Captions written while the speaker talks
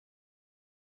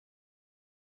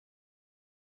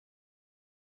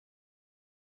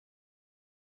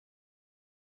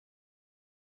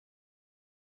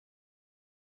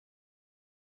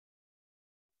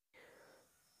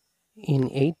In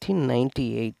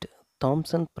 1898,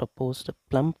 Thomson proposed a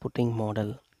plum pudding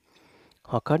model.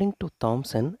 According to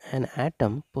Thomson, an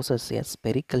atom possesses a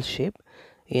spherical shape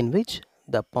in which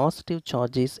the positive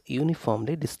charge is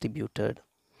uniformly distributed.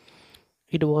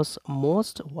 It was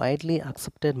most widely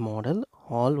accepted model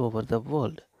all over the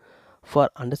world for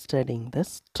understanding the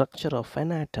structure of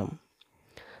an atom.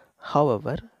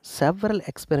 However, several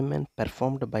experiments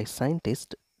performed by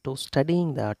scientists to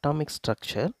studying the atomic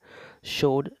structure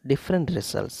showed different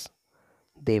results.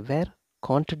 They were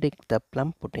contradict the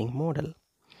plum pudding model.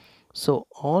 So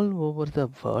all over the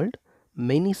world,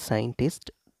 many scientists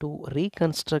to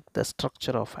reconstruct the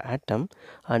structure of atom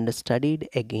and studied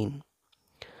again.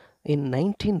 In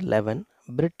 1911,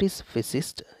 British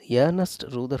physicist Ernest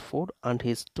Rutherford and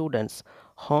his students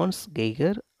Hans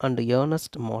Geiger and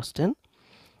Ernest Marsden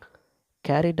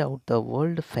carried out the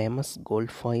world famous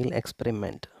gold foil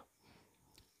experiment.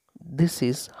 This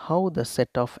is how the set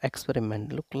of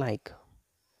experiment looked like.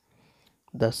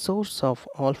 The source of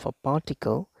alpha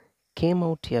particle came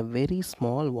out a very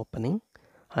small opening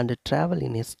and traveled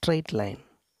in a straight line.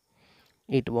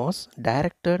 It was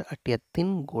directed at a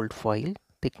thin gold foil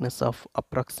thickness of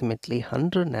approximately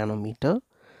 100 nanometer.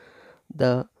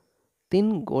 The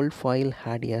thin gold foil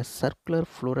had a circular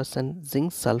fluorescent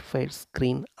zinc sulfide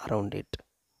screen around it.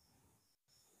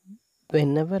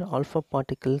 Whenever alpha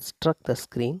particles struck the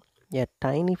screen, a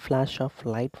tiny flash of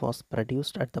light was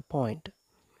produced at the point.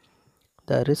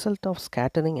 The result of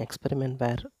scattering experiment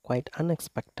were quite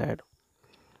unexpected.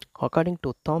 According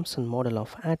to Thomson model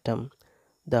of atom,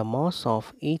 the mass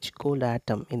of each gold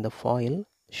atom in the foil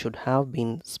should have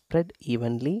been spread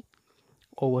evenly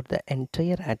over the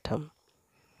entire atom,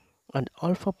 and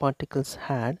alpha particles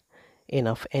had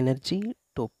enough energy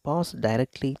to pass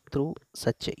directly through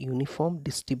such a uniform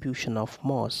distribution of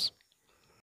mass.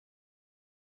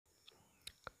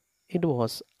 It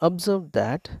was observed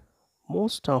that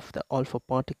most of the alpha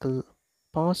particle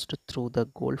passed through the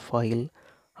gold foil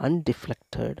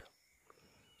undeflected.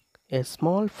 A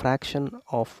small fraction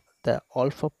of the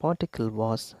alpha particle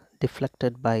was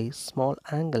deflected by small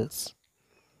angles.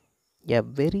 A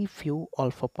very few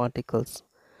alpha particles,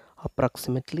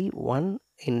 approximately 1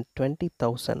 in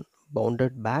 20,000,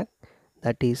 bounded back,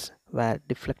 that is, were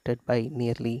deflected by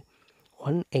nearly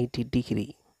 180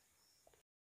 degree.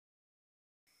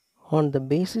 On the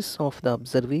basis of the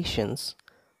observations,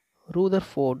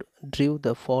 Rutherford drew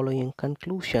the following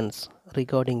conclusions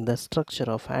regarding the structure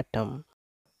of atom.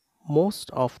 Most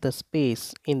of the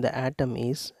space in the atom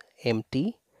is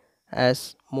empty,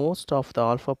 as most of the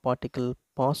alpha particle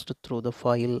passed through the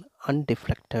foil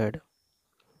undeflected.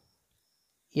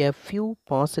 A few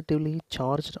positively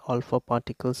charged alpha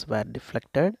particles were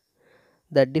deflected.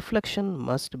 The deflection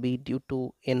must be due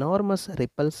to enormous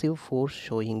repulsive force,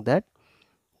 showing that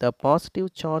the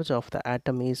positive charge of the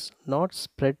atom is not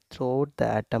spread throughout the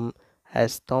atom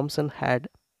as Thomson had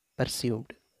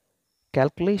presumed.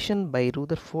 Calculation by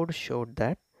Rutherford showed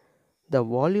that the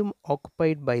volume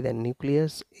occupied by the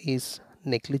nucleus is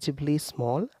negligibly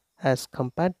small as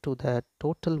compared to the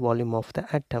total volume of the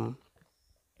atom.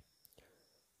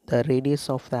 The radius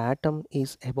of the atom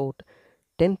is about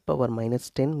 10 power minus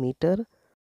 10 meter,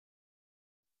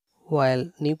 while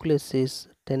nucleus is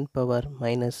 10 power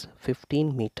minus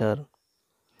 15 meter.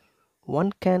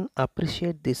 One can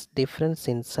appreciate this difference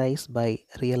in size by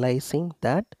realizing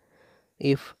that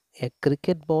if a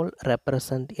cricket ball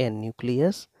represents a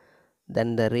nucleus,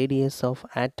 then the radius of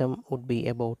atom would be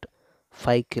about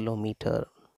 5 km.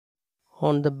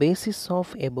 On the basis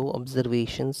of above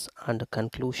observations and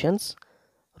conclusions,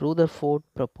 Rutherford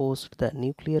proposed the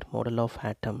nuclear model of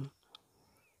atom.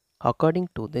 According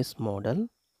to this model,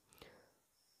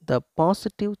 the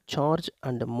positive charge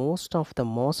and most of the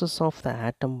masses of the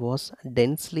atom was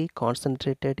densely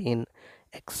concentrated in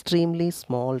extremely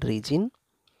small region.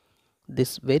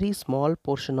 This very small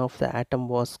portion of the atom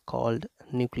was called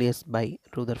nucleus by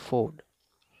Rutherford.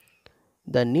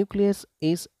 The nucleus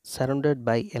is surrounded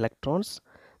by electrons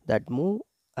that move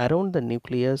around the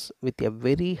nucleus with a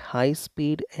very high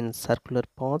speed in circular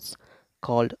paths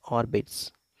called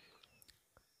orbits.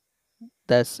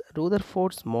 Thus,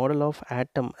 Rutherford's model of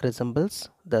atom resembles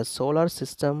the solar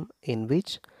system in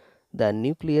which the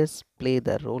nucleus play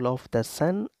the role of the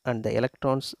sun and the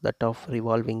electrons that of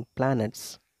revolving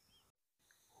planets.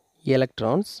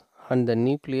 Electrons and the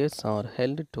nucleus are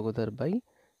held together by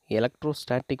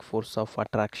electrostatic force of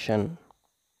attraction.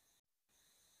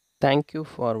 Thank you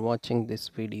for watching this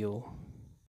video.